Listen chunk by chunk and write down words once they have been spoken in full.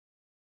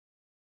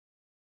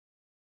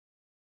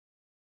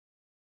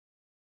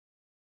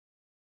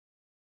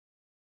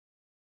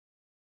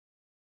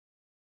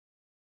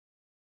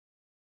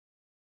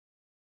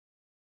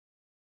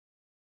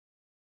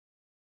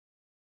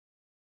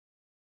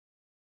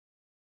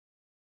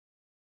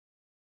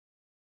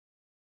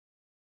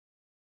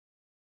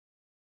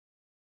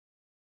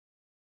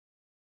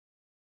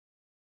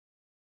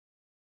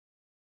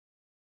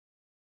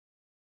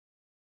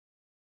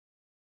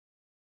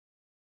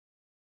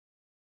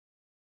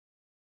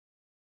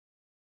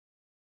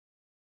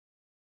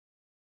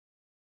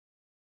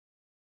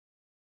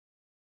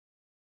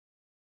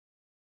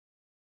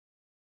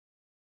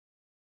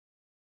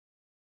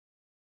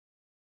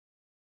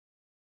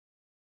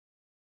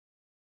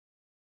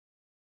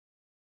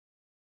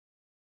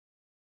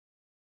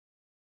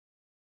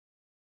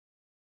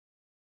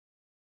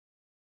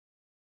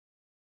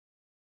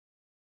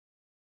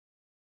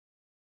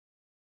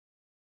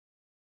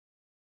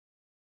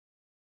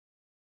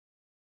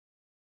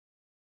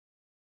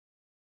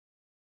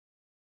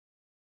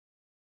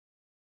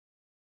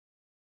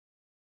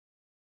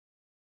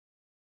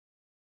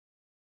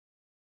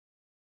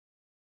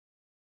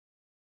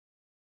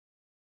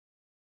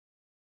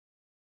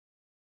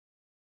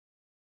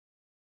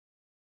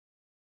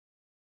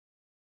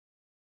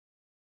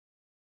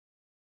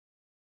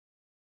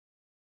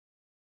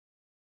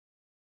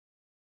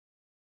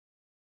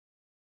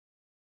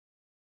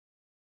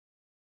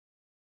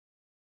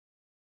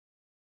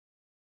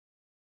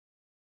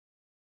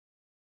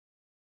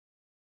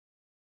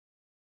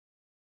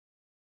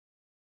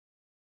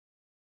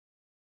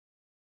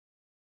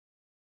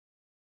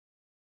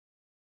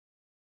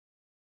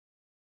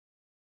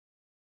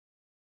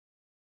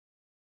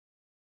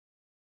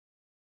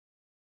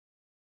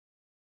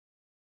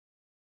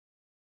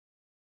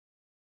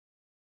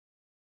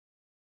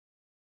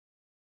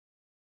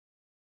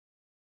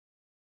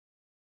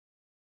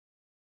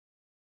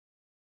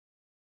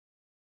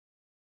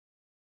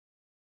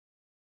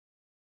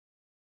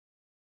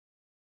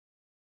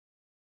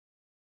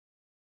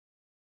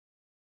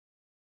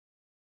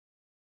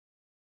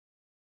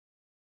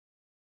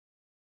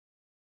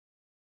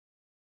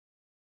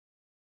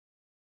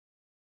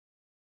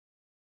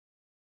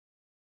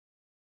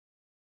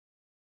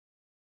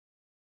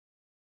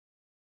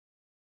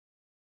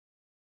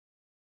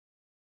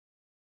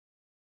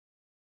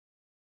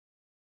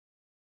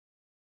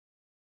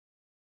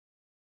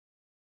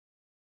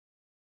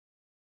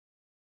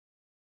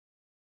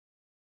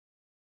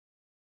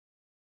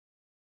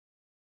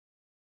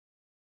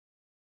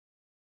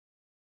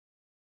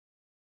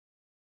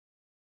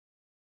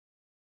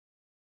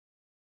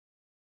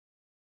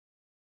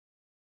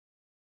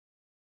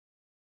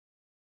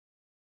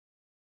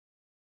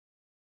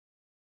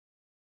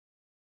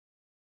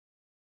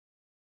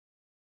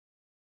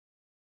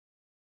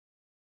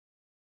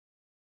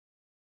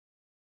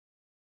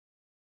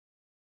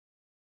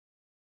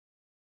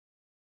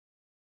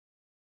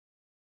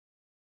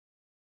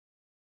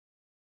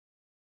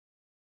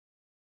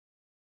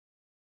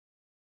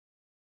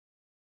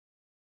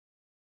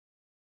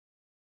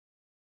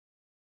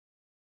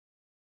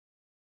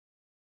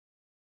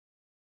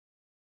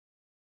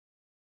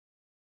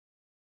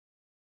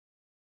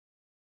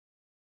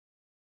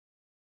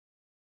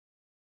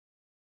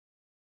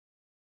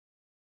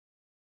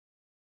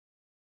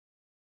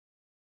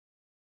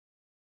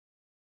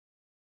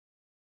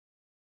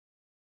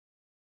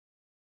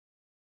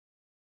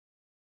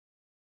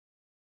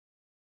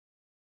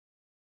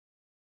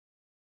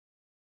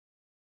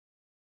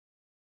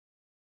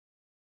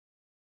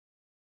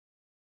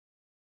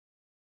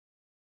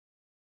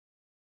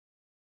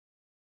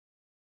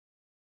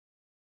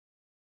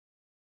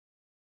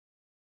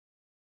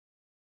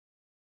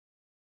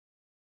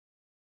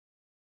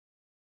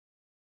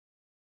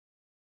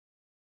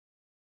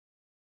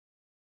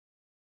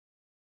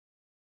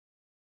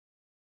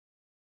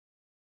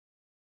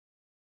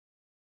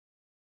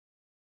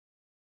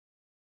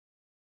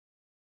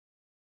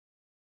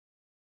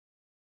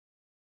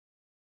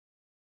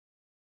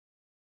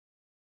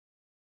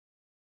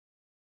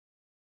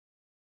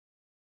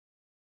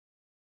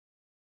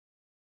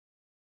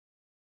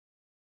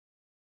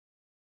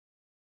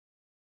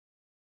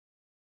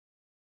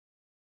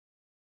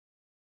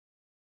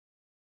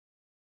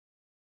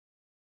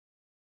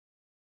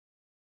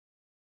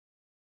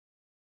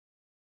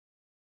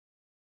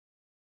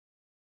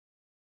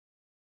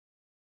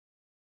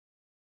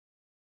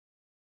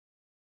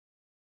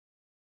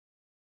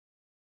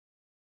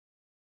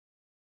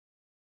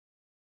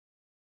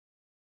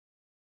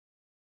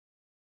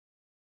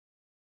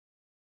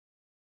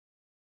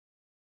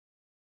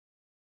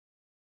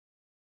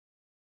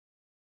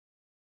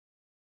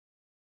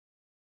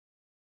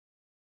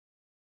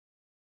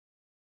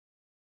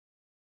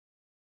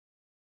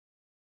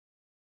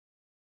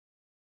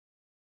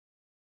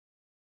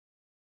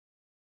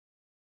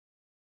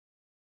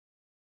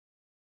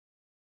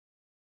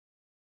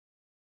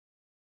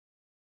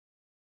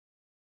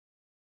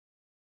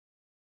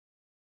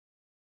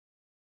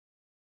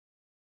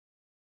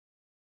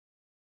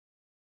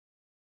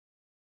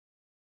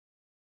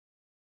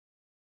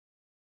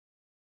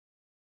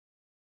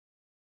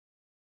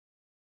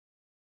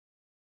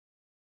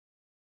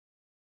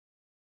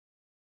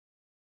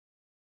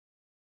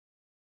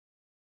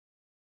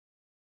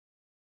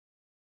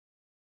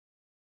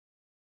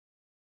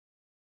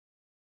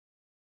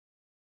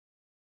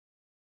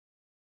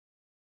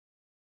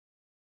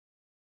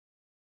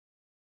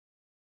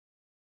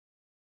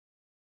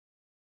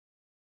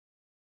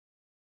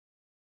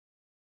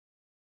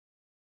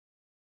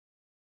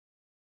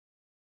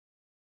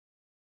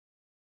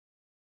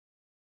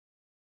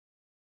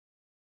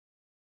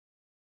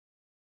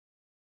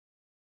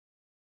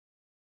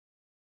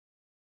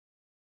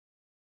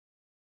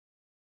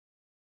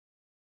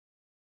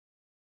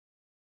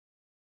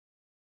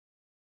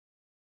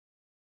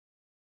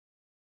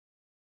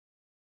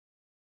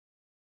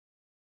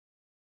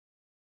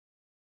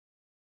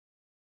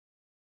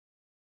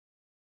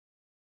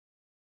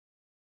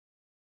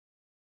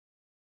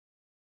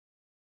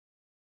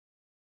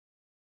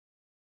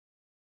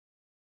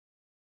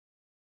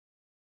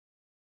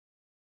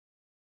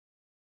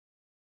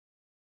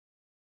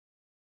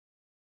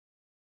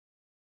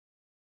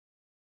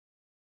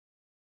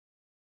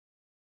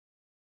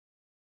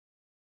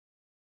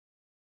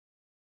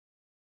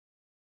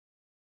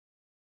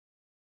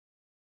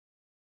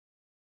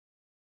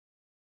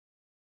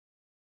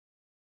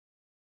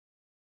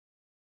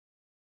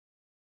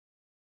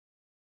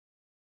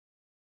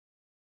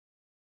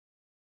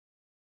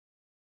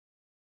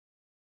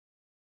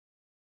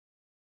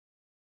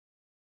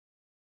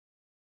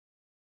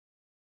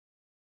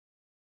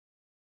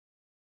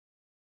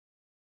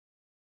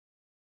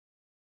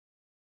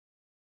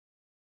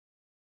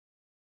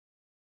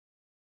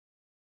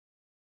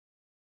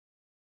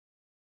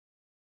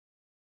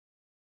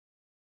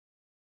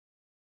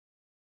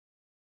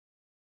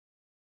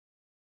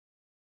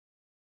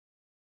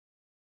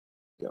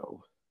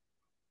Go.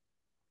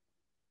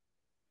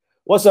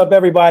 What's up,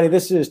 everybody?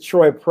 This is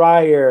Troy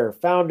Pryor,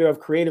 founder of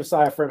Creative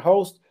Cypher and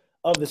host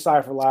of the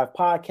Cypher Live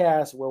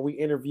podcast, where we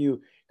interview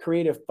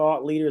creative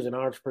thought leaders and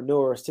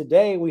entrepreneurs.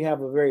 Today, we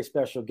have a very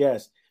special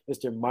guest,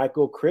 Mr.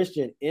 Michael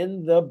Christian,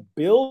 in the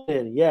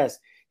building. Yes,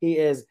 he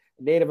is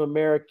Native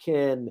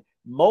American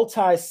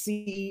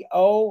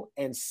multi-CEO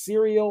and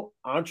serial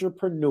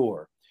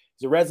entrepreneur.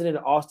 He's a resident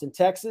of Austin,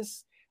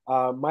 Texas.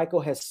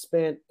 Michael has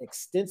spent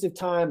extensive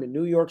time in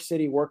New York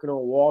City working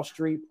on Wall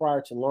Street prior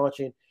to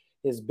launching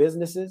his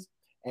businesses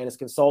and his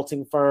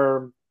consulting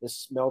firm, the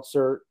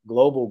Smeltzer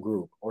Global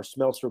Group, or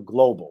Smeltzer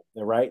Global.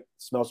 All right,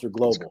 Smeltzer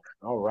Global.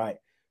 All right.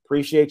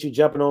 Appreciate you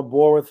jumping on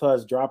board with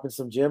us, dropping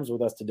some gems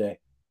with us today.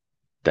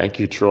 Thank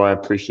you, Troy. I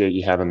appreciate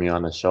you having me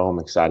on the show. I'm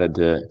excited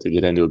to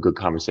get into a good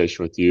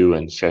conversation with you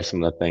and share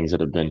some of the things that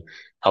have been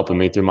helping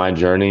me through my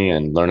journey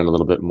and learning a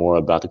little bit more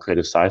about the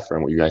Creative Cypher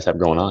and what you guys have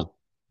going on.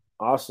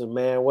 Awesome,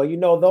 man.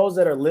 Well, those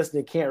that are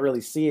listening can't really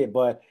see it,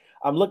 but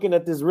I'm looking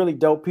at this really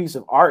dope piece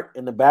of art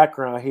in the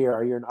background here.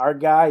 Are you an art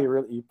guy?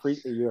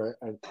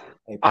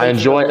 I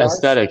enjoy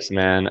aesthetics,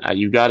 man.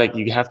 You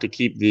have to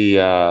keep the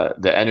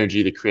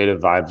energy, the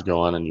creative vibes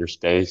going in your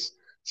space.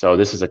 So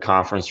this is a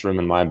conference room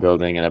in my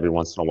building, and every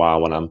once in a while,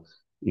 when I'm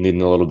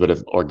needing a little bit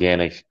of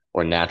organic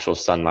or natural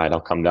sunlight,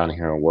 I'll come down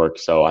here and work.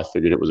 So I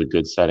figured it was a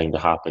good setting to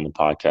hop in the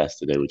podcast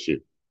today with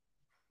you.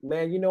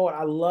 Man, you know what?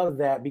 I love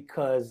that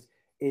because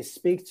it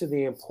speaks to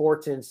the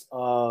importance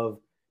of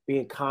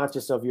being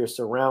conscious of your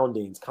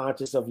surroundings,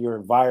 conscious of your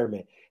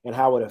environment, and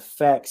how it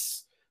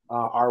affects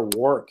our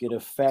work. It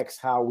affects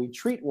how we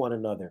treat one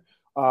another.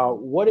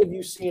 What have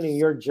you seen in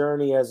your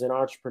journey as an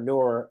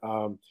entrepreneur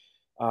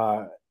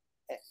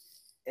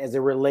as it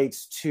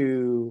relates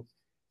to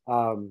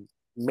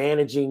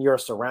managing your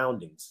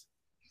surroundings?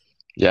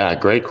 Yeah,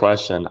 great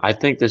question. I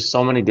think there's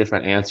so many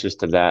different answers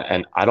to that,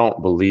 and I don't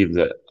believe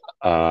that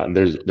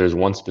there's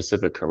one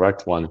specific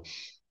correct one.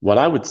 What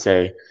I would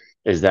say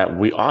is that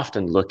we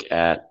often look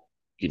at,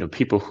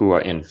 people who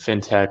are in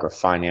fintech or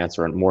finance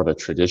or in more of a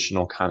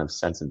traditional kind of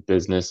sense of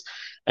business,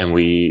 and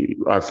we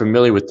are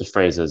familiar with the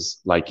phrases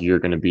like you're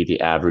going to be the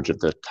average of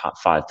the top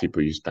 5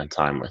 people you spend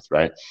time with,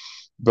 right?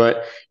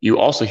 But you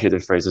also hear the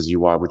phrases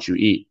you are what you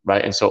eat,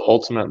 right? And so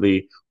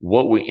ultimately,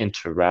 what we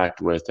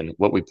interact with and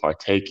what we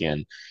partake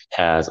in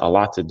has a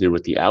lot to do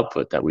with the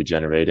output that we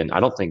generate. And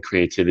I don't think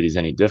creativity is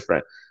any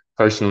different.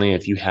 Personally,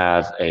 if you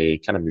have a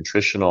kind of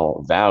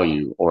nutritional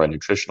value or a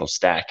nutritional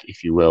stack,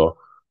 if you will,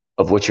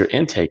 of what your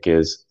intake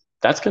is,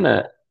 that's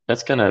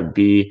gonna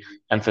be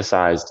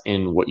emphasized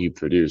in what you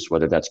produce,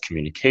 whether that's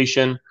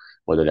communication,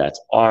 whether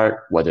that's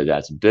art, whether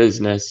that's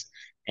business,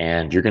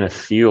 and you're gonna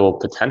feel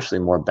potentially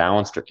more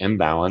balanced or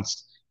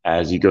imbalanced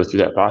as you go through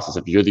that process.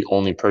 If you're the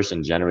only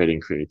person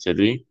generating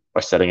creativity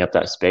or setting up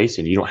that space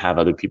and you don't have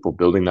other people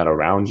building that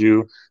around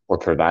you or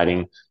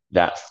providing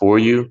that for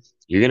you,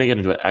 you're going to get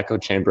into an echo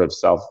chamber of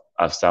self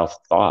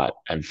thought.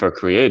 And for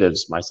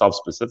creatives, myself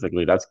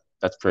specifically, that's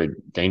pretty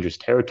dangerous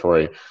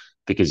territory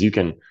because you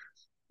can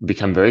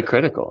become very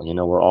critical.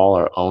 We're all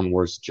our own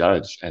worst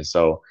judge. And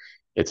so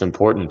it's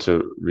important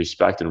to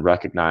respect and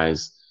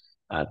recognize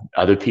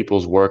other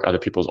people's work, other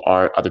people's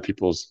art, other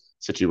people's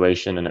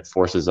situation. And it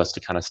forces us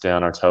to kind of stay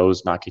on our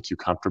toes, not get too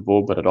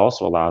comfortable, but it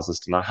also allows us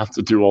to not have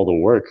to do all the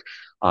work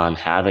on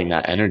having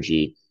that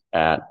energy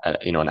at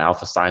an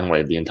alpha sine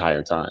wave the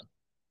entire time.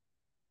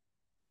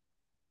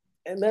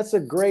 And that's a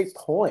great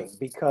point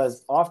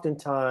because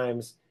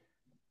oftentimes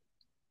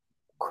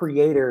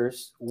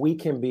creators, we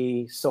can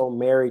be so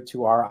married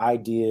to our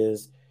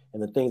ideas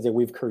and the things that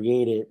we've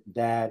created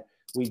that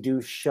we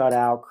do shut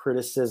out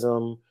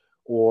criticism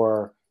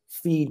or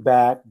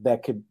feedback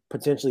that could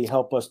potentially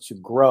help us to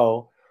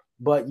grow.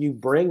 But you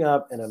bring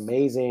up an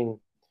amazing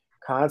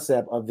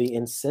concept of the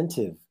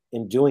incentive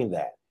in doing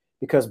that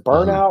because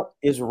burnout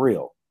is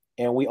real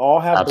and we all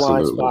have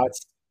blind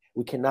spots.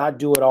 We cannot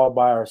do it all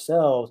by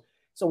ourselves.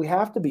 So we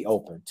have to be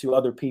open to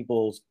other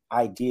people's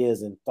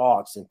ideas and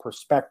thoughts and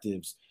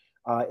perspectives.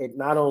 It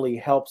not only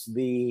helps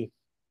the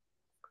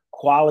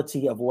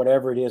quality of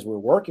whatever it is we're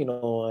working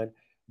on,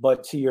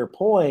 but to your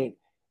point,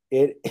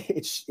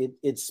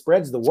 it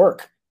spreads the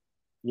work.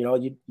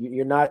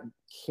 You're not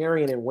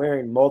carrying and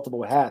wearing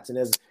multiple hats. And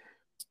as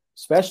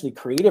especially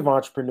creative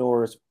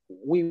entrepreneurs,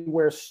 we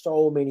wear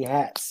so many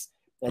hats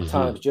at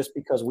times just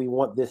because we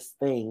want this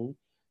thing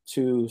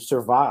to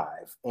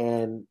survive.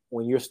 And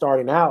when you're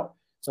starting out,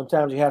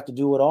 sometimes you have to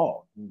do it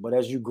all. But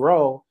as you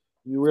grow,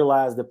 you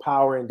realize the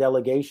power in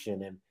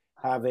delegation and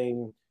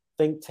having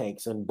think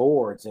tanks and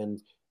boards and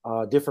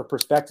different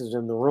perspectives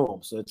in the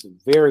room. So it's a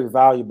very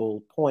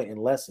valuable point and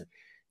lesson.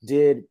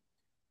 Did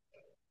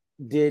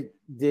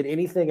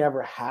anything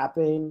ever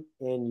happen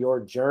in your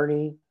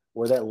journey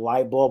where that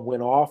light bulb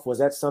went off? Was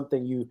that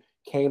something you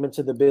came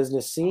into the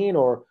business seeing,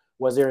 or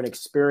was there an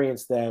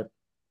experience that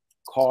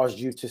caused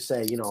you to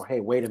say,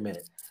 hey, wait a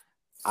minute,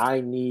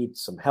 I need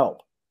some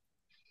help?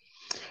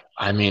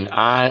 I mean,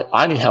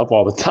 I need help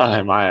all the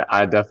time.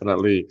 I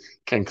definitely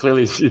can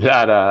clearly see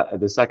that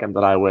the second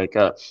that I wake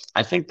up.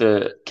 I think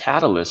the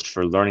catalyst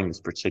for learning this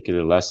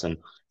particular lesson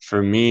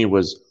for me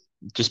was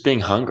just being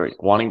hungry,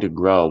 wanting to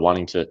grow,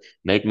 wanting to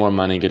make more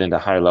money, get into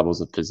higher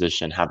levels of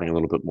position, having a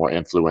little bit more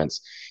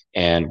influence.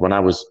 And when I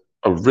was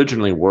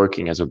originally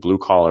working as a blue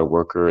collar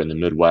worker in the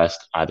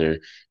Midwest, either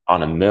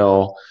on a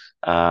mill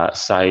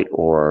site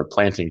or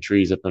planting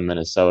trees up in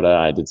Minnesota,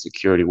 I did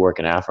security work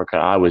in Africa.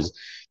 I was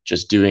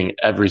just doing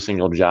every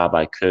single job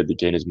I could to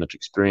gain as much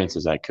experience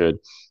as I could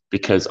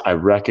because I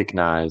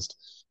recognized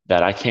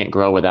that I can't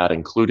grow without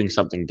including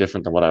something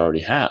different than what I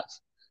already have.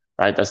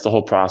 Right? That's the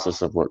whole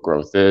process of what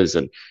growth is.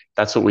 And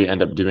that's what we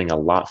end up doing a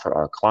lot for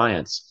our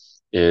clients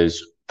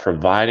is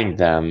providing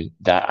them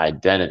that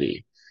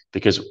identity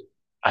because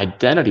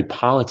identity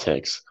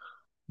politics,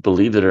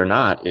 believe it or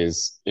not,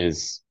 is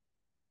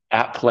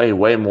at play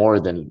way more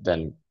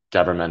than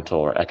governmental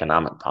or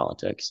economic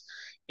politics.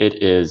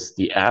 It is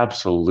the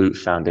absolute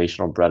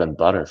foundational bread and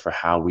butter for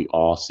how we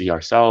all see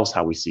ourselves,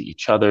 how we see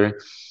each other.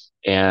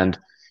 And,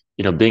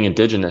 being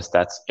Indigenous,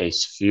 that's a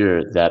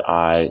sphere that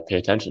I pay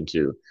attention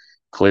to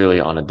clearly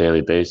on a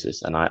daily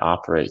basis. And I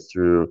operate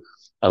through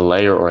a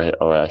layer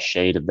or a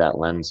shade of that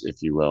lens,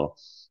 if you will.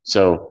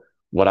 So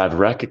what I've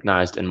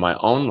recognized in my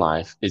own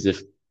life is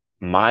if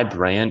my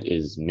brand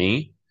is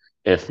me,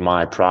 if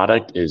my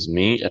product is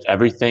me, if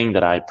everything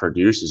that I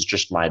produce is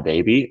just my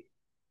baby,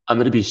 I'm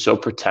going to be so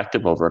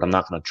protective over it. I'm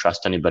not going to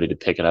trust anybody to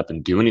pick it up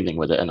and do anything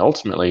with it. And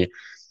ultimately,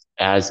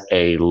 as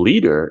a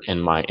leader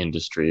in my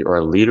industry or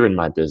a leader in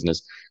my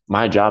business,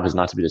 my job is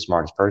not to be the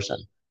smartest person.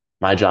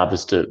 My job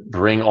is to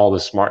bring all the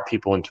smart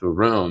people into a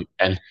room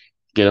and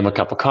get them a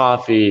cup of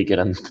coffee, get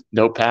them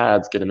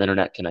notepads, get them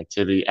internet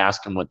connectivity,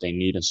 ask them what they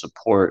need and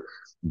support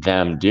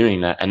them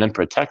doing that, and then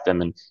protect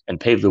them and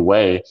pave the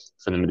way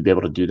for them to be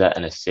able to do that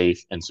in a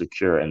safe and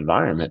secure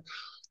environment.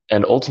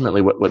 And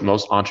ultimately, what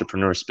most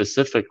entrepreneurs,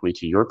 specifically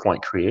to your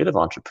point, creative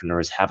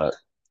entrepreneurs, have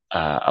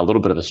a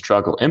little bit of a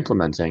struggle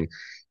implementing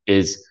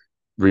is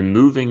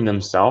removing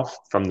themselves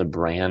from the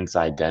brand's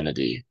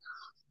identity.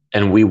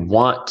 And we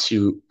want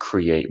to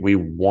we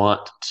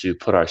want to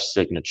put our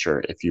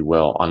signature, if you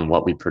will, on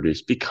what we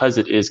produce because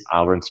it is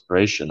our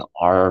inspiration,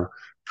 our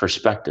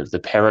perspective, the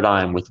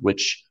paradigm with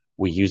which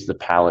we use the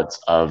palettes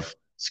of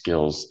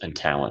skills and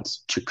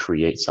talents to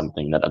create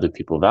something that other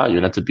people value.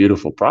 And that's a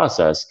beautiful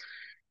process.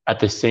 At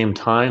the same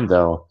time,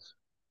 though,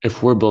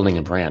 if we're building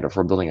a brand, or if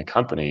we're building a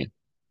company,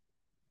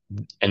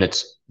 and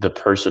it's the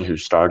person who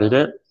started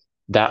it,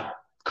 that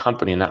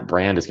company and that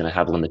brand is going to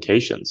have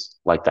limitations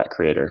like that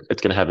creator.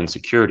 It's going to have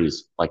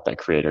insecurities like that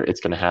creator. It's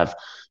going to have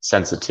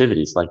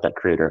sensitivities like that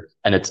creator.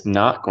 And it's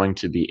not going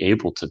to be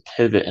able to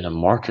pivot in a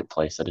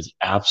marketplace that is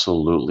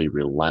absolutely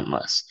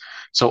relentless.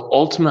 So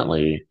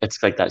ultimately,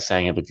 it's like that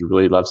saying of if you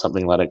really love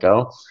something, let it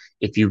go.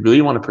 If you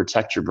really want to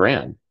protect your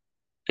brand,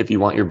 if you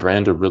want your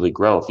brand to really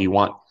grow, if you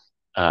want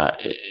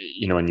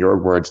in your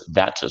words,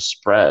 that to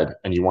spread,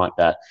 and you want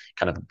that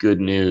kind of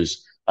good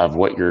news of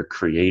what you're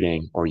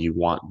creating, or you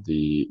want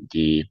the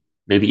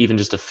maybe even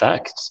just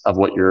effects of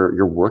what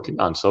you're working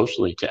on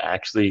socially to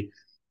actually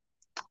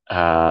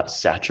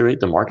saturate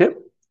the market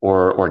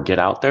or get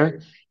out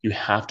there, you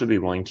have to be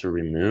willing to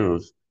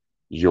remove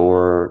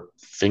your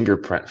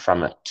fingerprint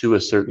from it to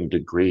a certain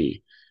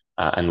degree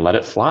and let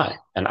it fly.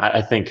 And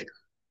I think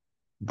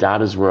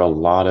that is where a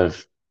lot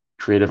of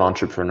creative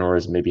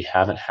entrepreneurs maybe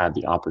haven't had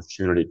the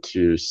opportunity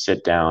to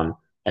sit down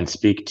and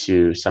speak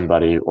to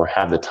somebody or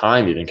have the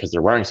time, even because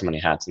they're wearing so many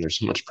hats and there's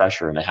so much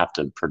pressure and they have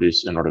to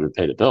produce in order to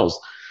pay the bills.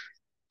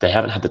 They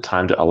haven't had the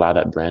time to allow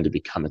that brand to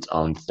become its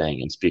own thing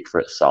and speak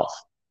for itself.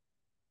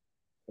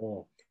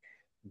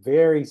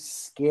 Very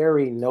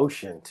scary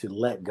notion to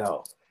let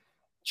go.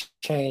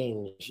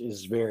 Change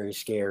is very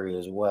scary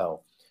as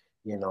well.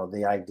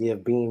 The idea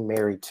of being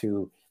married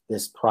to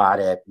this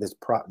product, this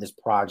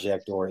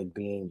project, or it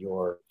being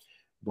your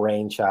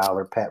brainchild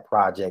or pet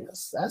project,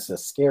 that's a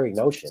scary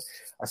notion.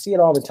 I see it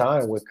all the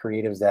time with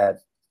creatives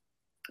that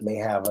may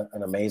have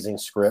an amazing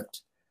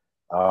script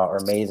or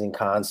amazing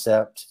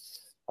concept,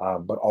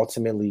 but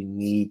ultimately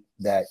need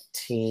that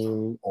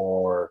team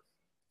or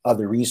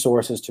other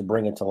resources to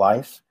bring it to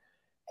life.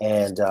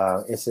 And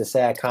it's a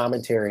sad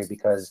commentary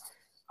because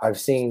I've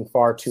seen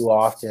far too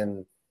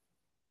often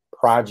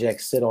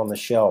projects sit on the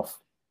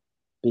shelf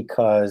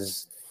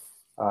because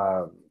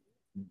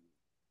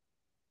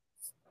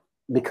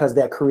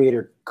that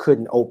creator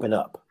couldn't open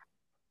up.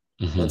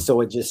 Mm-hmm. And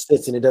so it just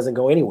sits and it doesn't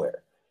go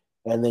anywhere.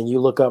 And then you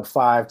look up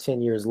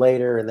 5-10 years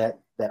later, and that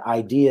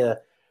idea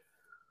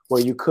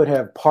where you could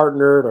have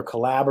partnered or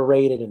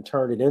collaborated and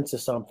turned it into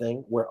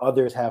something where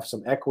others have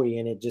some equity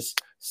in it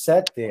just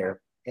sat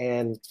there.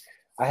 And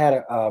I had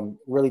a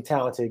really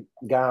talented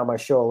guy on my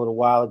show a little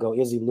while ago,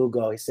 Izzy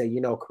Lugo. He said,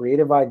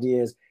 creative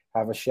ideas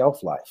have a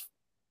shelf life.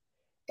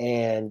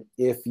 And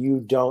if you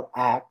don't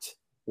act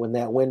when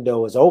that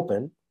window is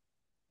open,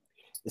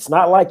 it's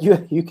not like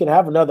you can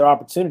have another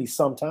opportunity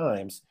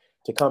sometimes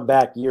to come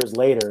back years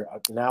later,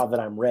 now that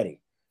I'm ready.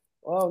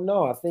 Well,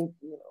 no, I think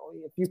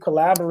if you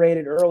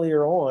collaborated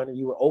earlier on and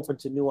you were open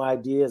to new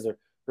ideas or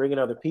bringing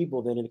other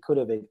people, then it could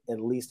have at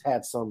least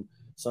had some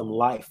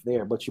life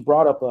there. But you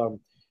brought up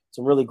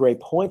some really great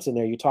points in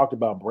there. You talked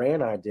about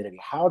brand identity.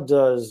 How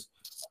does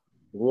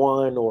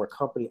one or a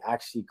company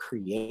actually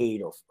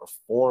create or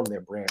form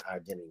their brand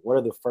identity? What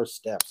are the first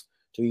steps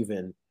to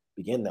even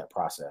begin that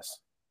process?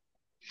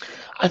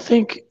 I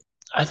think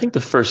I think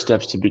the first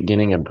steps to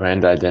beginning a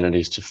brand identity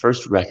is to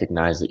first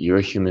recognize that you're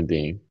a human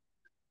being,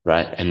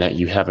 right? And that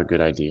you have a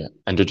good idea.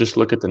 And to just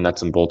look at the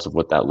nuts and bolts of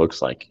what that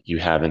looks like. You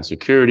have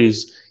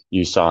insecurities,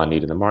 you saw a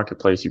need in the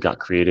marketplace, you got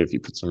creative, you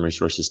put some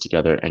resources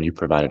together, and you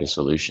provided a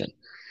solution.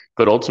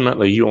 But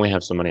ultimately, you only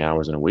have so many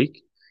hours in a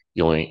week.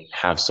 You only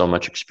have so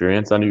much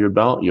experience under your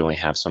belt. You only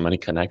have so many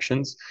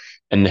connections.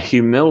 And the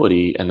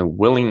humility and the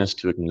willingness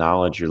to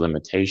acknowledge your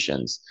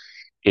limitations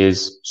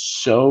is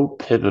so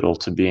pivotal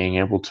to being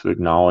able to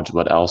acknowledge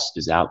what else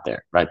is out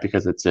there, right?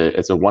 Because it's a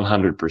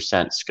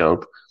 100%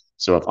 scope.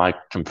 So if I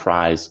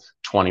comprise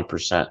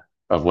 20%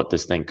 of what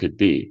this thing could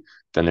be,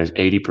 then there's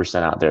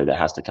 80% out there that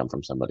has to come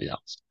from somebody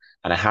else.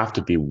 And I have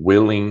to be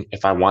willing,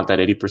 if I want that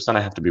 80%,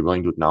 I have to be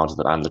willing to acknowledge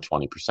that I'm the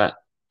 20%.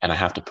 And I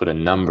have to put a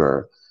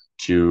number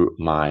to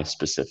my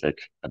specific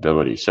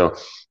ability. So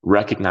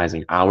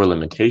recognizing our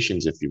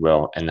limitations, if you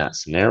will, in that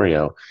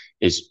scenario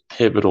is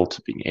pivotal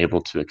to being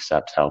able to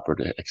accept help or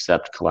to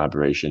accept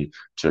collaboration,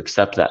 to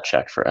accept that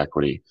check for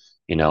equity,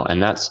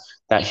 and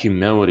that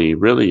humility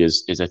really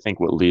is I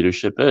think what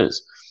leadership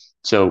is.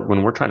 So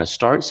when we're trying to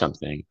start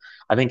something,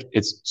 I think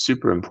it's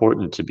super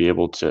important to be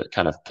able to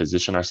kind of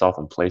position ourselves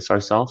and place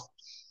ourselves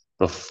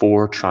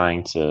before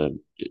trying to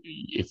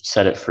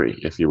set it free,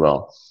 if you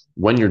will.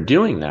 When you're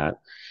doing that,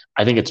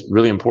 I think it's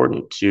really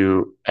important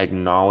to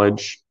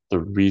acknowledge the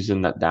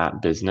reason that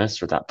that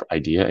business or that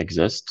idea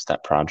exists,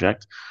 that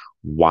project.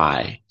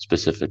 Why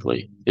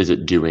specifically is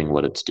it doing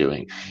what it's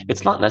doing?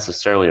 It's not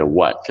necessarily a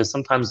what, because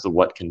sometimes the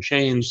what can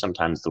change.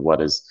 Sometimes the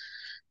what is,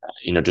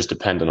 just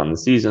dependent on the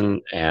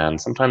season. And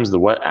sometimes the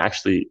what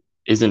actually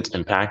isn't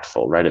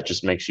impactful, right? It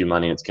just makes you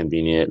money. It's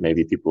convenient.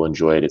 Maybe people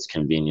enjoy it. It's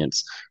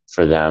convenience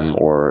for them,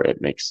 or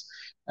it makes,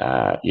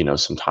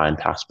 some time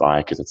pass by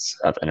because it's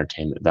of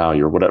entertainment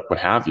value or what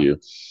have you.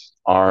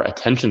 Our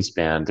attention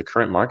span, the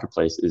current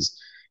marketplace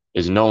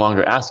is no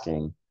longer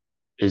asking,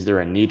 is there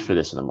a need for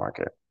this in the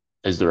market?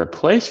 Is there a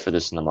place for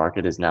this in the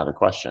market is now the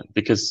question,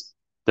 because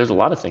there's a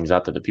lot of things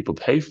out there that people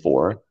pay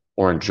for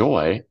or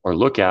enjoy or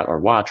look at or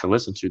watch or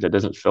listen to that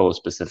doesn't fill a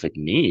specific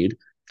need.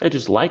 They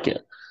just like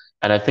it.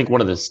 And I think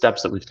one of the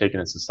steps that we've taken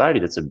in society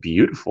that's a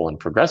beautiful and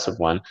progressive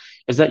one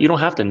is that you don't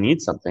have to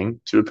need something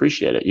to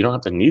appreciate it. You don't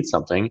have to need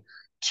something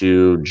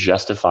to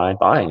justify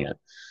buying it.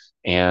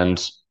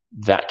 And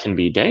that can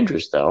be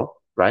dangerous though,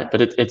 right?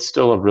 But it's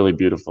still a really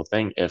beautiful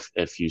thing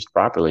if used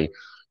properly.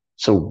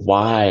 So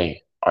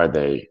why are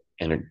they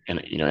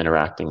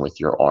interacting with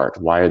your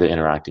art? Why are they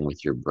interacting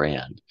with your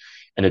brand?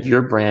 And if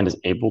your brand is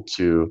able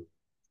to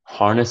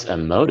harness a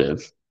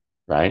motive,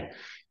 right?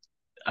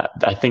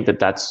 I think that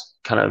that's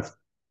kind of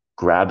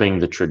grabbing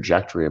the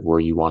trajectory of where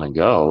you want to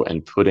go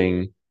and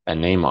putting a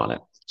name on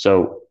it.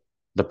 So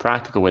the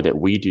practical way that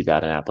we do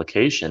that in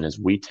application is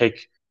we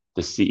take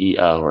the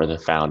CEO or the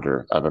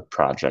founder of a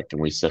project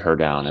and we sit her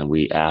down and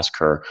we ask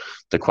her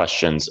the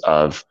questions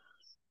of,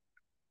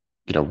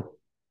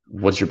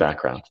 what's your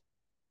background?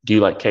 Do you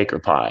like cake or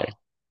pie?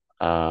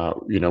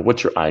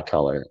 What's your eye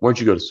color? Where'd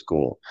you go to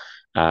school?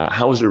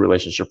 How was your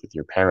relationship with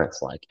your parents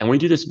like? And we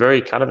do this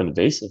very kind of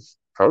invasive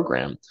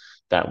program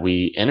that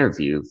we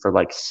interview for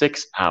like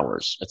 6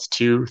 hours. It's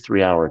 2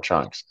 3 hour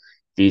chunks,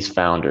 these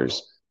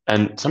founders,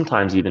 and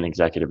sometimes even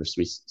executive or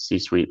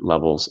C-suite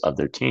levels of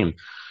their team.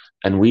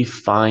 And we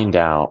find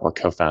out, or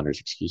co-founders,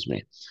 excuse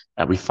me,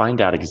 and we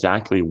find out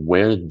exactly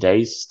where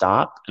they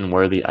stop and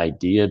where the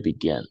idea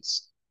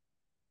begins.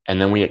 And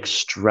then we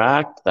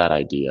extract that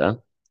idea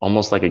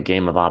almost like a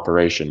game of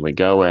operation. We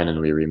go in and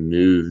we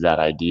remove that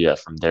idea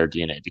from their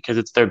DNA because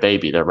it's their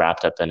baby. They're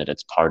wrapped up in it.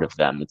 It's part of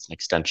them. It's an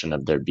extension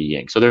of their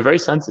being. So they're very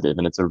sensitive,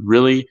 and it's a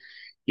really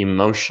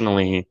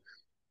emotionally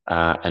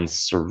and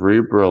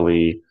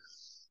cerebrally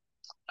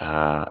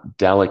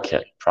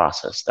delicate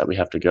process that we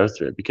have to go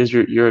through, because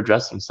you're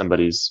addressing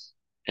somebody's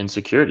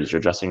insecurities. You're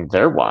addressing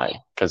their why,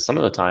 because some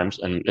of the times,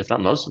 and if not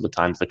most of the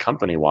times, the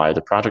company why,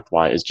 the project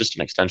why is just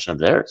an extension of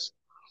theirs.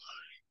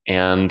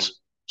 And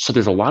so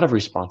there's a lot of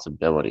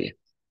responsibility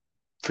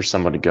for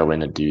someone to go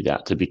in and do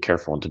that, to be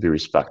careful and to be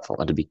respectful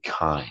and to be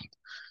kind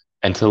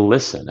and to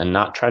listen and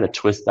not try to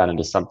twist that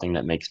into something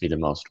that makes me the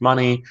most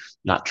money,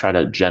 not try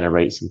to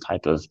generate some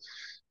type of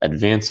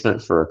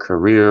advancement for a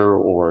career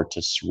or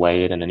to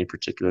sway it in any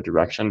particular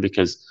direction,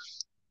 because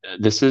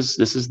this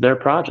is their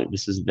project.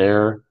 This is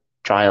their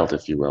child,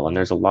 if you will. And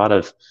there's a lot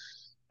of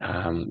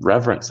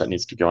reverence that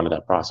needs to go into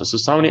that process. So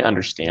somebody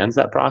understands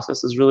that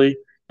process is really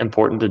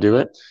important to do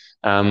it.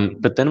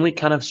 But then we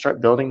kind of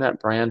start building that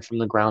brand from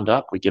the ground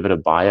up. We give it a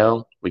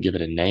bio, we give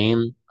it a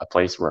name, a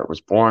place where it was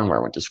born, where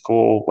it went to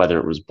school, whether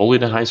it was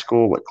bullied in high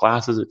school, what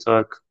classes it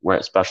took, where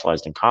it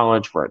specialized in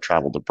college, where it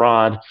traveled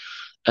abroad.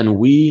 And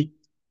we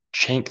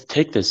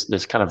take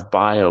this kind of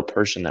bio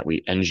person that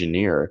we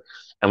engineer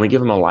and we give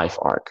them a life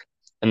arc.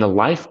 And the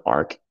life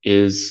arc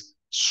is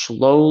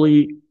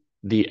slowly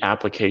the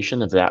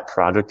application of that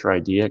product or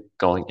idea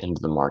going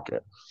into the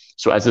market.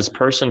 So as this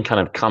person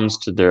kind of comes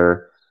to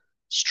their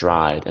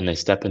stride and they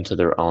step into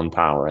their own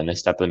power and they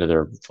step into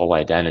their full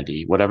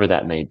identity, whatever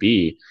that may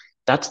be,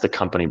 that's the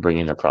company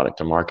bringing their product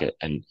to market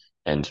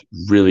and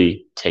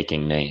really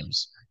taking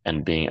names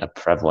and being a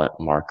prevalent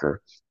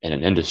marker in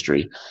an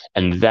industry.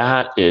 And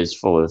that is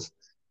full of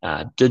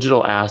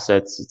digital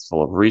assets. It's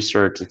full of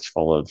research. It's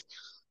full of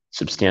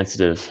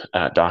substantive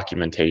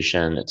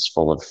documentation. It's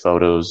full of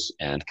photos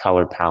and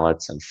color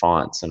palettes and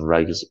fonts and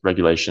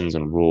regulations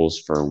and rules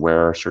for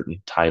where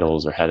certain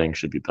titles or headings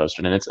should be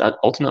posted. And it's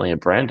ultimately a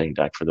branding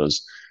deck for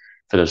those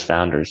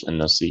founders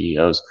and those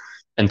CEOs.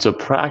 And so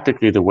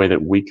practically the way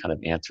that we kind of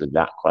answer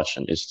that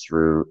question is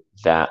through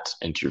that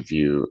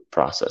interview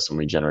process. And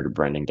we generate a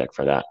branding deck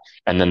for that.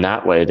 And then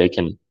that way they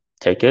can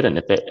take it.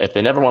 And if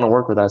they never want to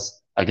work with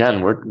us,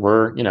 again,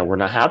 we're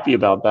not happy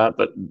about that,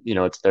 but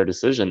it's their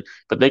decision.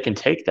 But they can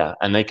take that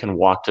and they can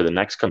walk to the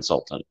next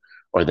consultant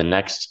or the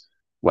next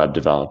web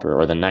developer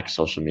or the next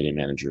social media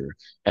manager,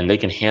 and they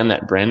can hand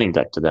that branding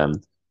deck to them.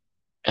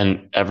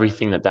 And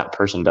everything that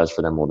person does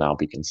for them will now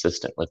be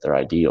consistent with their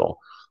ideal.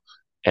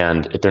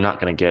 And if they're not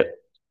going to get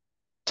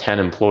 10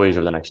 employees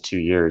over the next 2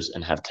 years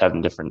and have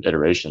 10 different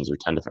iterations or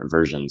 10 different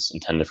versions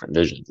and 10 different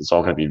visions, it's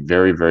all going to be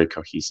very, very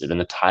cohesive. And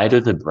the tighter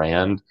the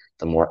brand,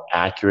 the more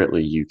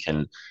accurately you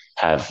can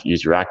have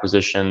user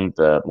acquisition,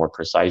 the more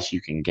precise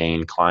you can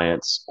gain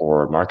clients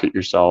or market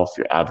yourself.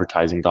 Your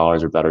advertising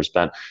dollars are better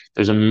spent.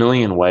 There's a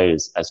million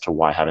ways as to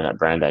why having that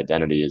brand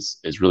identity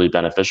is really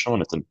beneficial.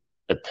 And it's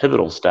a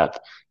pivotal step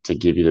to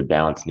give you the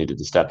balance needed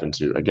to step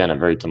into, again, a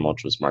very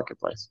tumultuous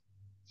marketplace.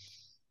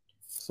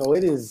 So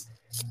it is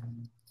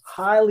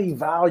highly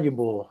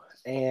valuable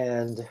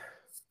and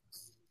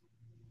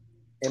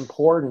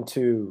important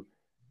to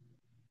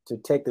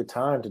take the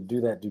time to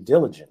do that due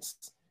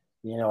diligence.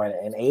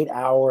 An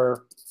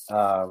 8-hour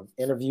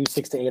interview,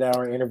 6 to 8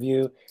 hour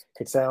interview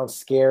could sound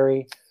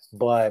scary,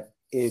 but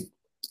it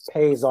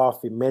pays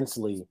off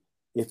immensely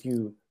if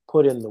you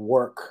put in the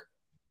work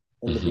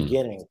in the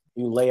beginning.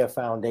 You lay a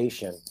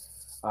foundation,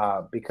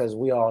 because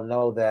we all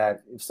know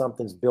that if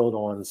something's built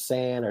on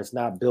sand or it's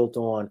not built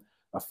on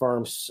a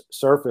firm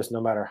surface, no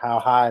matter how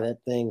high that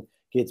thing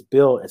gets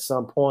built, at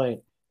some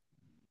point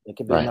it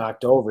can be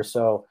knocked over.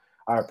 So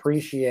I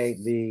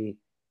appreciate the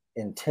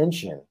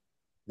intention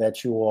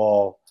that you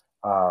all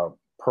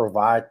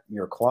provide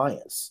your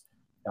clients,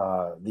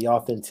 the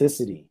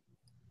authenticity,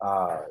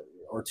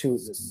 or to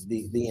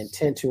the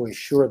intent to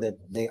ensure that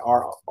they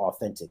are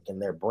authentic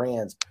and their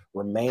brands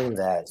remain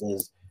that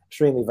is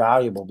extremely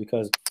valuable,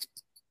 because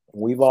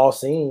we've all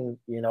seen,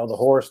 the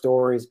horror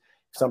stories.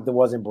 Something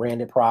wasn't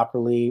branded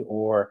properly,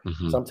 or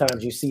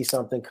sometimes you see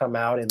something come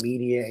out in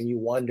media and you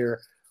wonder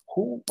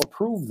who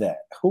approved that,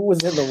 who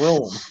was in the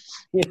room.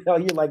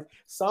 You're like,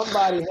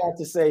 somebody had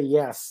to say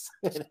yes.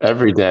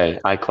 Every day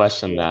I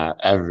question that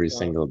every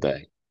single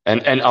day.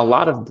 And a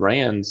lot of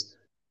brands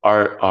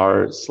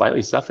are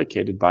slightly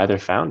suffocated by their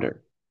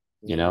founder,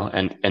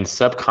 and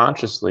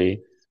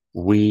subconsciously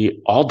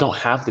we all don't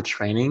have the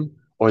training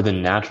or the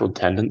natural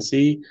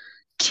tendency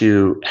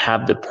to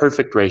have the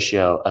perfect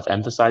ratio of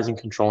emphasizing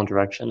control and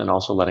direction and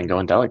also letting go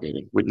and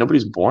delegating.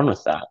 Nobody's born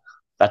with that.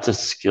 That's a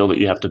skill that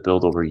you have to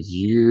build over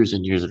years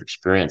and years of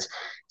experience.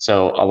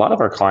 So a lot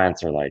of our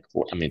clients are like,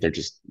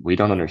 we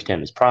don't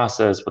understand this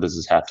process. What does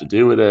this have to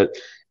do with it?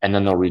 And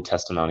then they'll read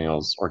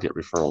testimonials or get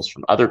referrals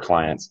from other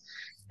clients.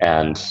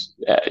 And,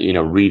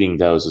 reading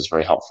those is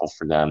very helpful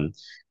for them.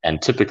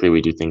 And typically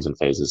we do things in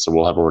phases. So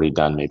we'll have already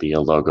done maybe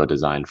a logo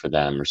design for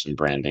them or some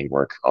branding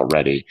work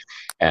already.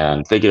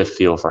 And they get a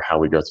feel for how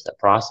we go through that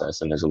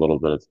process. And there's a little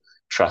bit of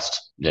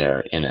trust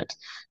there in it.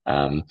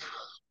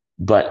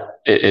 But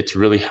it's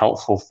really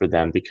helpful for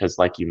them because,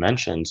 like you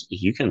mentioned,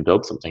 you can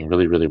build something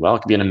really, really well.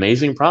 It could be an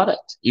amazing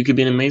product. You could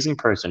be an amazing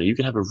person. Or you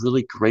can have a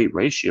really great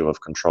ratio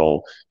of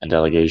control and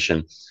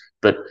delegation.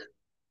 But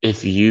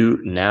if you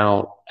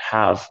now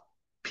have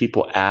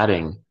people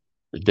adding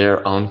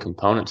their own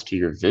components to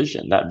your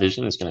vision, that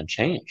vision is going to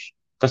change.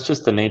 That's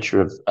just the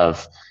nature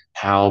of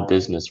how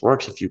business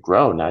works. If you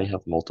grow, now you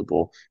have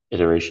multiple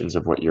iterations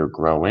of what you're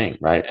growing,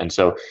 right? And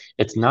so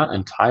it's not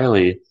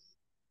entirely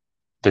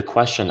the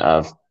question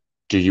of,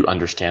 do you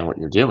understand what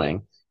you're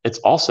doing? It's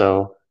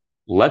also,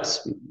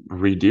 let's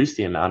reduce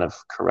the amount of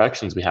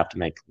corrections we have to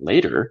make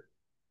later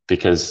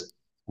because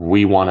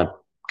we want to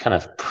kind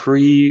of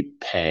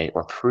prepay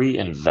or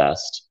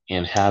pre-invest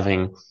in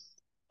having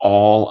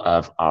all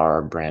of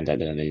our brand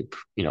identity,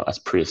 as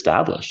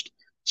pre-established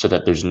so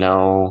that there's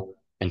no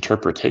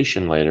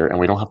interpretation later and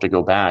we don't have to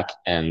go back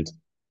and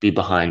be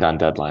behind on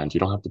deadlines. We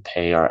don't have to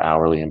pay our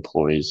hourly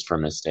employees for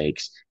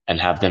mistakes and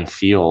have them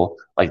feel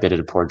like they did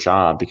a poor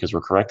job because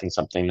we're correcting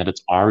something that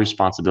it's our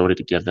responsibility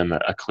to give them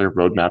a clear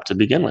roadmap to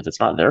begin with. It's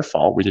not their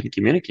fault. We didn't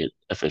communicate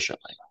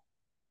efficiently.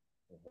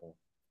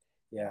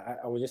 Yeah,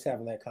 I was just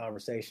having that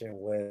conversation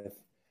with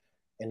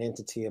an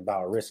entity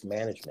about risk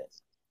management.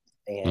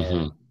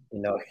 And,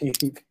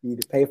 you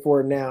either pay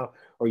for it now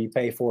or you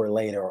pay for it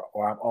later.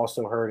 Or I've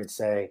also heard it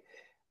say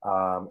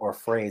or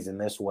phrased in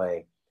this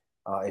way,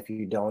 if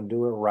you don't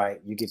do it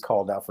right, you get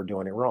called out for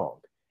doing it wrong.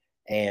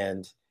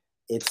 And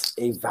it's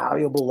a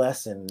valuable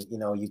lesson. You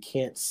know, you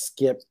can't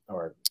skip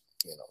or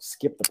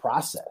skip the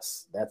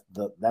process.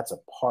 That's a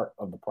part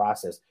of the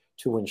process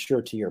to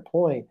ensure, to your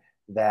point,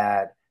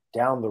 that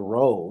down the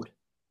road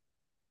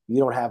you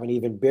don't have an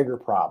even bigger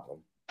problem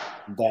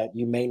that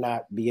you may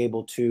not be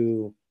able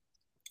to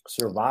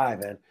survive.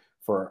 And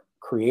for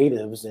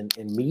creatives and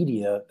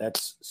media,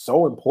 that's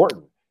so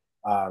important,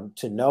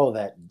 to know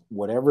that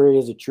whatever it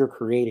is that you're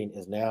creating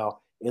is now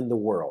in the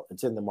world.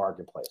 It's in the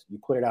marketplace. You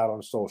put it out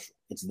on social.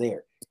 It's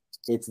there.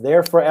 It's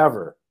there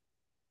forever.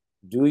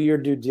 Do your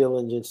due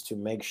diligence to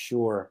make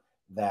sure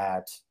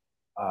that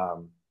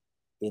um,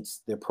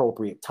 it's the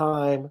appropriate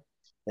time,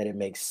 that it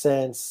makes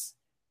sense,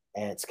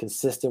 and it's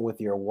consistent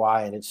with your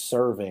why, and it's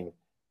serving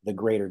the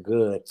greater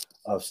good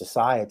of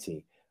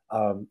society.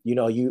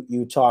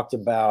 You talked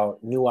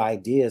about new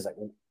ideas. Like,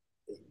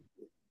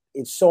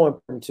 it's so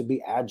important to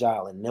be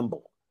agile and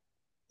nimble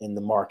in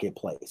the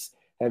marketplace.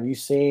 Have you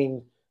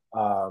seen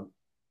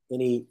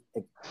any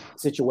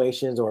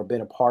situations or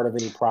been a part of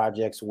any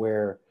projects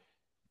where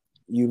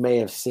you may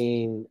have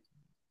seen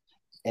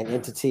an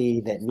entity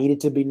that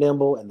needed to be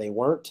nimble and they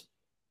weren't?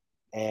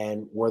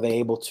 And were they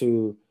able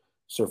to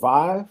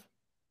survive?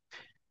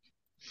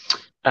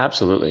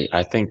 Absolutely.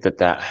 I think that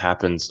that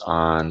happens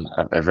on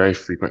a very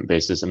frequent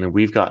basis. I mean,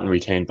 we've gotten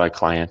retained by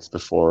clients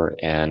before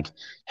and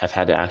have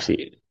had to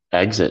actually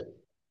exit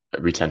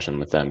retention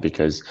with them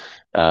because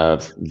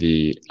of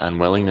the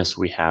unwillingness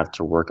we have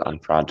to work on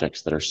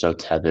projects that are so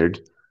tethered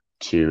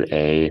to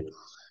a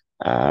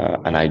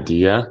an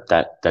idea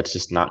that's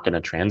just not going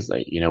to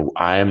translate. You know,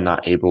 I am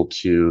not able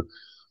to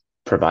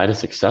provide a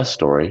success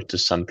story to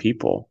some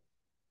people.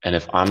 And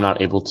if I'm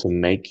not able to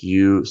make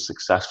you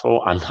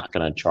successful, I'm not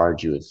going to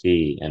charge you a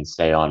fee and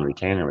stay on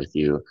retainer with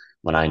you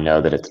when I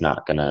know that it's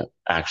not going to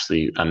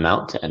actually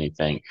amount to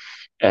anything.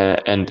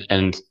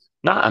 And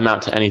not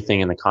amount to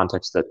anything in the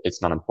context that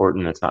it's not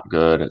important, it's not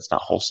good, it's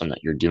not wholesome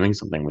that you're doing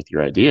something with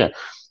your idea,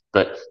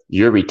 but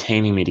you're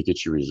retaining me to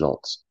get you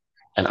results.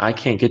 And I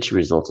can't get you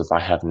results if I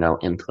have no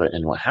input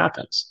in what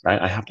happens,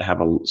 right? I have to have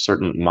a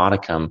certain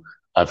modicum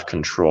of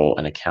control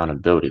and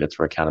accountability. That's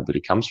where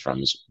accountability comes from,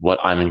 is what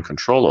I'm in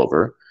control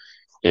over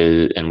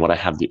is, and what I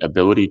have the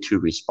ability to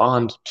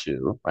respond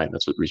to, right?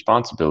 That's what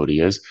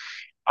responsibility is.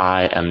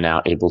 I am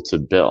now able to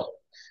bill.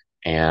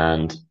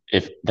 And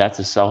if that's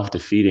a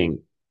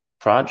self-defeating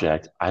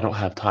project, I don't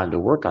have time to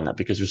work on that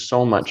because there's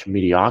so much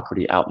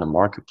mediocrity out in the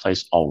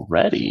marketplace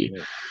already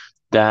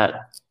that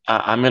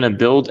I'm going to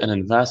build and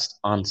invest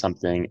on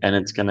something, and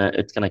it's gonna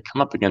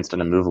come up against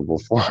an immovable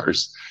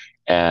force,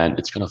 and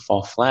it's going to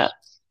fall flat.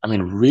 I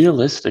mean,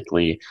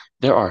 realistically,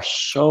 there are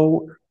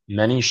so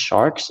many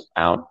sharks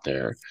out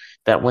there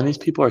that when these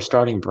people are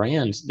starting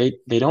brands,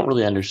 they don't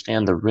really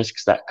understand the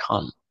risks that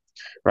come,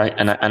 right?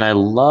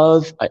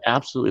 I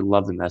absolutely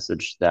love the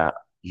message that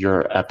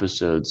your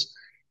episodes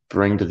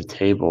bring to the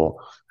table,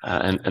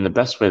 and the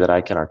best way that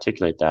I can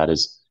articulate that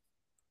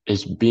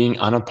is being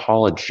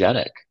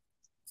unapologetic,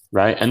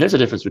 right? And there's a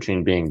difference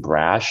between being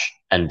brash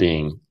and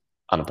being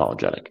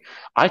unapologetic.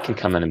 I can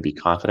come in and be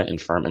confident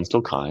and firm and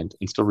still kind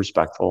and still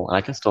respectful, and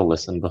I can still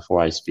listen before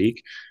I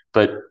speak.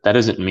 But that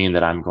doesn't mean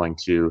that I'm going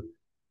to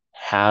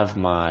have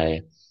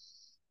my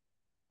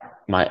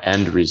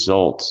end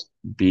result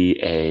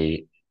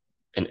be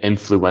an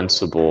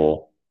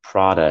influenceable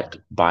product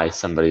by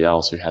somebody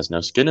else who has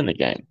no skin in the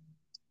game.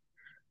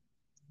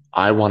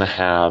 I want to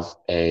have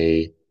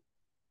a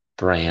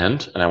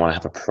brand, and I want to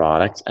have a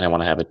product, and I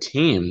want to have a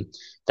team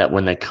that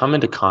when they come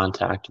into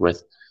contact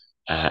with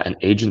an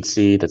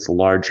agency that's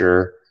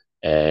larger,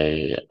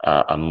 a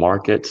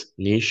market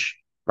niche,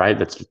 right?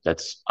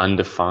 That's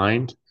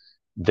undefined.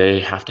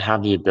 They have to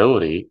have the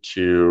ability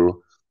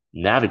to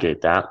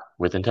navigate that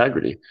with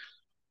integrity.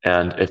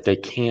 And if they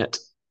can't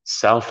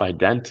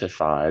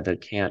self-identify, they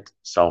can't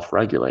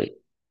self-regulate.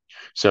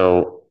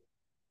 So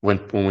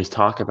when we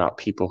talk about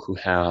people who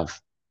have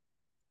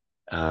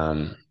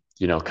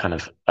kind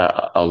of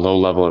a low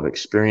level of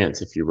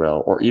experience, if you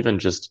will, or even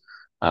just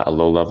a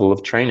low level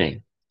of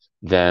training,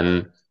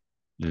 then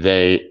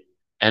they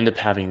end up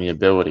having the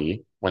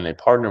ability when they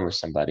partner with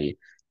somebody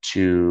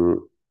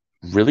to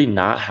really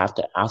not have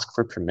to ask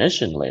for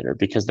permission later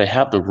because they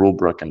have the rule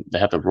book and they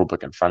have the rule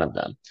book in front of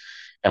them.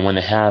 And when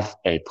they have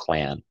a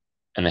plan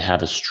and they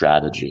have a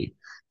strategy,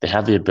 they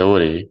have the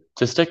ability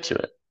to stick to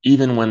it,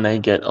 even when they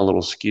get a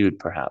little skewed,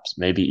 perhaps,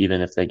 maybe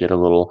even if they get a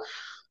little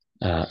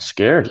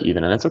scared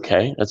even, and it's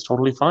okay. That's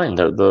totally fine.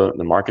 The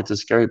market's a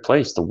scary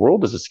place. The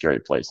world is a scary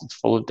place. It's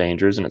full of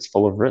dangers and it's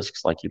full of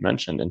risks, like you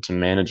mentioned. And to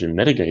manage and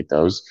mitigate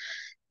those,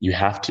 you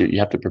have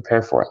to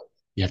prepare for it.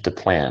 You have to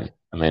plan.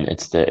 I mean,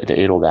 it's the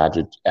age old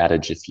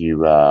adage, if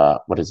you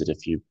what is it?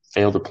 If you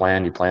fail to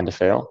plan, you plan to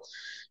fail.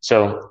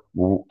 So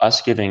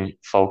us giving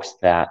folks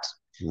that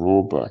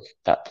rule book,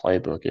 that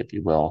playbook, if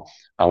you will,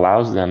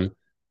 allows them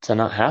to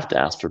not have to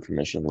ask for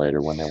permission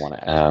later when they want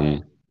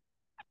to.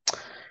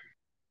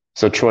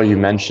 So Troy, you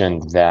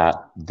mentioned that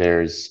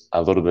there's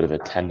a little bit of a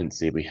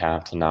tendency we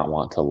have to not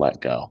want to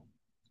let go.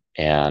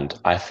 And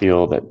I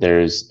feel that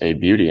there's a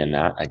beauty in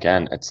that.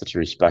 Again, it's such a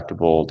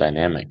respectable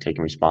dynamic,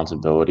 taking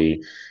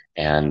responsibility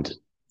and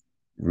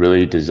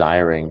really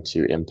desiring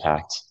to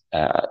impact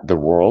the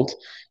world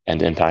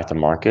and impact the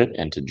market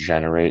and to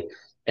generate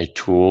a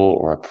tool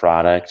or a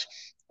product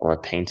or a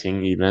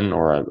painting even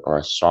or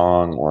a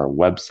song or a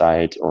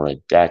website or a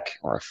deck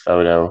or a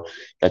photo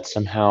that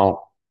somehow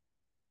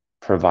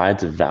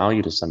provides a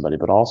value to somebody,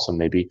 but also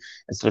maybe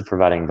instead of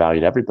providing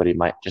value to everybody,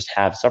 might just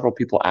have several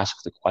people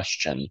ask the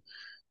question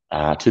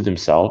to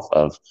themselves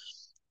of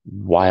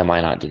why am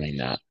I not doing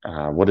that?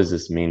 What does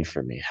this mean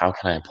for me? How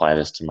can I apply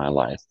this to my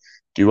life?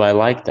 Do I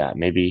like that?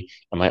 Maybe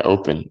am I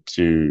open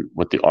to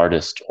what the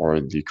artist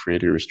or the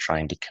creator is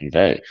trying to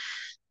convey?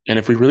 And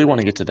if we really want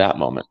to get to that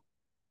moment,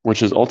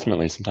 which is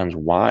ultimately sometimes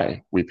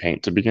why we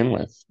paint to begin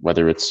with,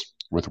 whether it's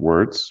with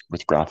words,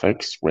 with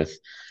graphics, with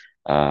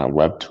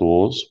web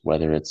tools,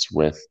 whether it's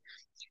with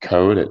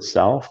code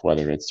itself,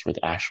 whether it's with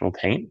actual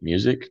paint,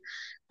 music,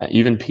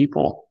 even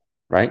people,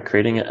 right?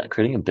 Creating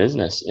a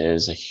business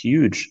is a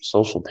huge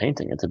social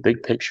painting. It's a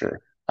big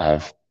picture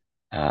of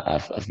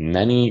of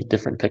many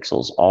different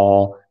pixels,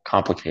 all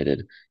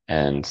complicated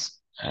and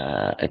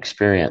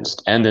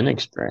experienced and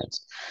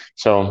inexperienced.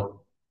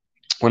 So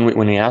when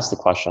we ask the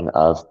question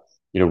of,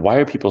 why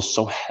are people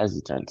so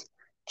hesitant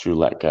to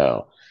let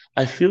go?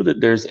 I feel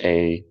that there's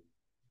a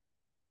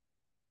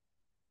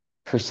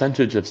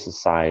percentage of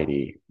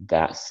society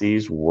that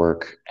sees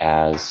work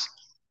as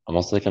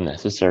almost like a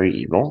necessary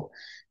evil.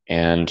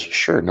 And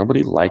sure,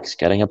 nobody likes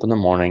getting up in the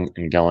morning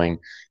and going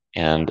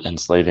and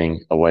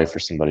enslaving away for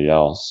somebody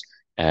else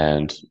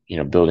and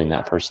building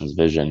that person's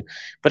vision.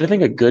 But I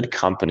think a good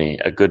company,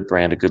 a good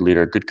brand, a good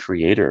leader, a good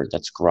creator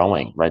that's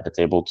growing, right, that's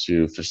able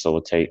to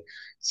facilitate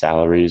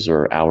salaries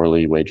or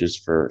hourly wages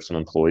for some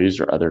employees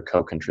or other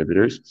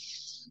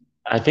co-contributors.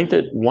 I think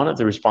that one of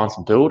the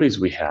responsibilities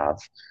we have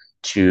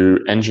to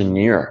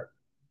engineer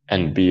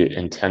and be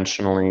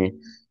intentionally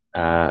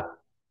uh,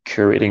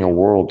 curating a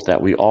world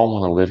that we all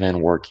want to live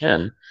in, work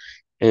in,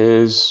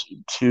 is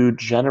to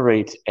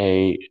generate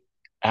a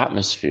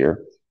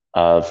atmosphere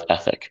of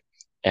ethic.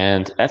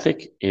 And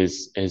ethic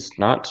is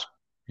not,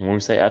 when we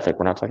say ethic,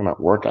 we're not talking about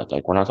work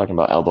ethic. We're not talking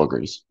about elbow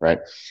grease, right?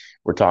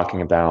 We're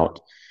talking about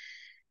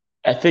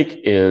ethic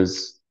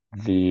is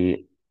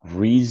the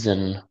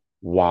reason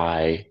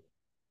why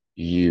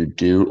you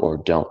do or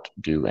don't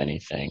do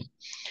anything.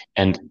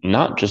 And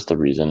not just the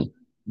reason,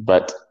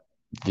 but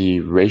the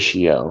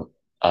ratio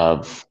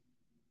of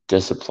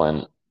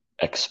discipline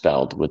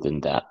expelled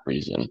within that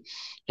reason.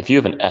 If you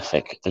have an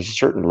ethic, there's a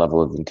certain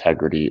level of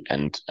integrity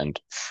and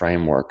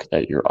framework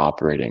that you're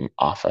operating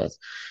off of.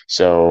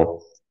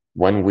 So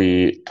when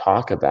we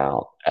talk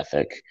about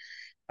ethic,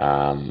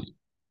 um,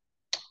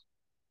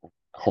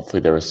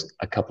 hopefully there was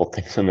a couple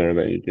things in there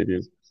that you could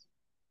use.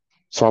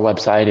 So our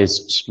website is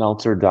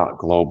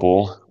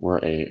smelter.global. We're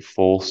a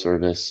full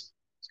service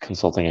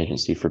consulting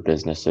agency for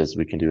businesses.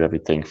 We can do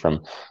everything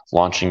from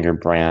launching your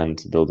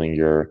brand, building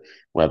your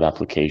web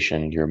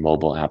application, your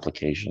mobile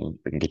application.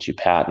 We can get you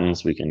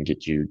patents. We can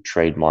get you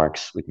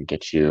trademarks. We can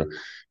get you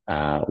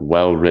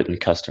well-written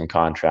custom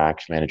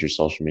contracts, manage your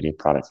social media,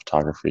 product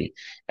photography,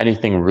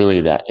 anything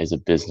really that is a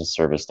business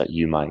service that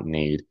you might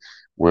need.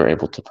 We're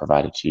able to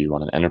provide it to you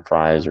on an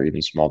enterprise or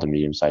even small to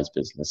medium-sized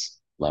business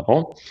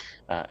level.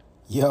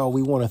 Yo,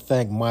 we want to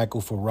thank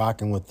Michael for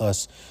rocking with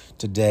us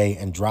today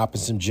and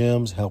dropping some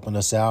gems, helping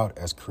us out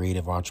as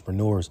creative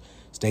entrepreneurs.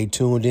 Stay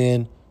tuned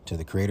in to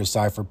the Creative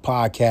Cypher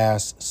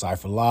podcast,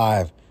 Cypher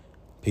Live.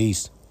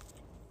 Peace.